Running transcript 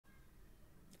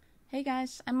Hey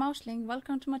guys, I'm Mausling.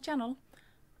 Welcome to my channel.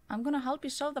 I'm gonna help you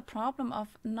solve the problem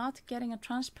of not getting a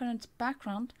transparent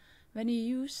background when you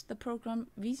use the program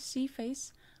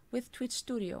VSeeFace with Twitch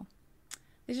Studio.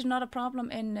 This is not a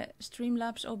problem in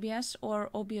Streamlabs OBS or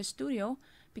OBS Studio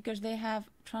because they have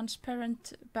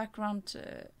transparent background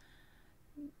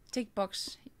tick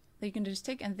box that you can just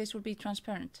tick and this will be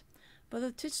transparent. But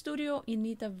with Twitch Studio you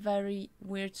need a very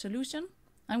weird solution.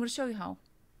 I'm going to show you how.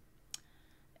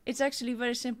 It's actually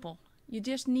very simple. You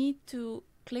just need to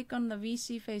click on the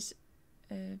VSeeFace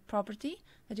property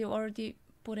that you already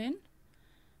put in,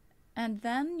 and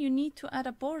then you need to add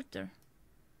a border.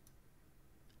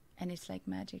 And it's like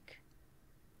magic.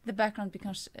 The background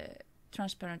becomes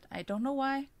transparent. I don't know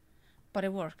why, but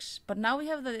it works. But now we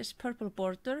have this purple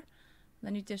border.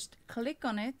 Then you just click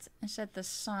on it and set the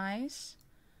size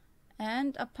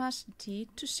and opacity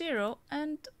to 0,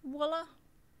 and voila!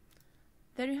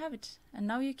 There you have it. And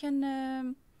now you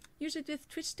can use it with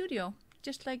Twitch Studio,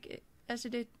 just like as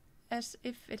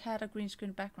if it had a green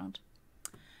screen background.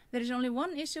 There is only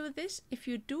one issue with this. If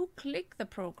you do click the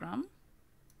program,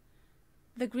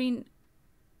 the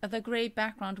gray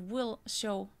background will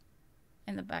show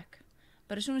in the back.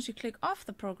 But as soon as you click off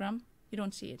the program, you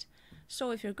don't see it.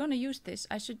 So if you're going to use this,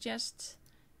 I suggest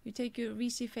you take your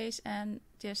VSeeFace and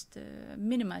just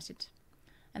minimize it.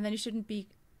 And then you shouldn't be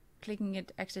clicking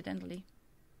it accidentally.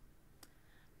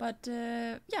 But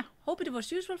yeah, hope it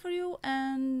was useful for you,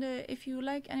 and if you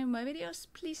like any of my videos,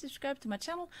 please subscribe to my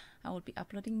channel. I will be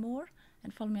uploading more,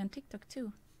 and follow me on TikTok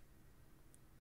too.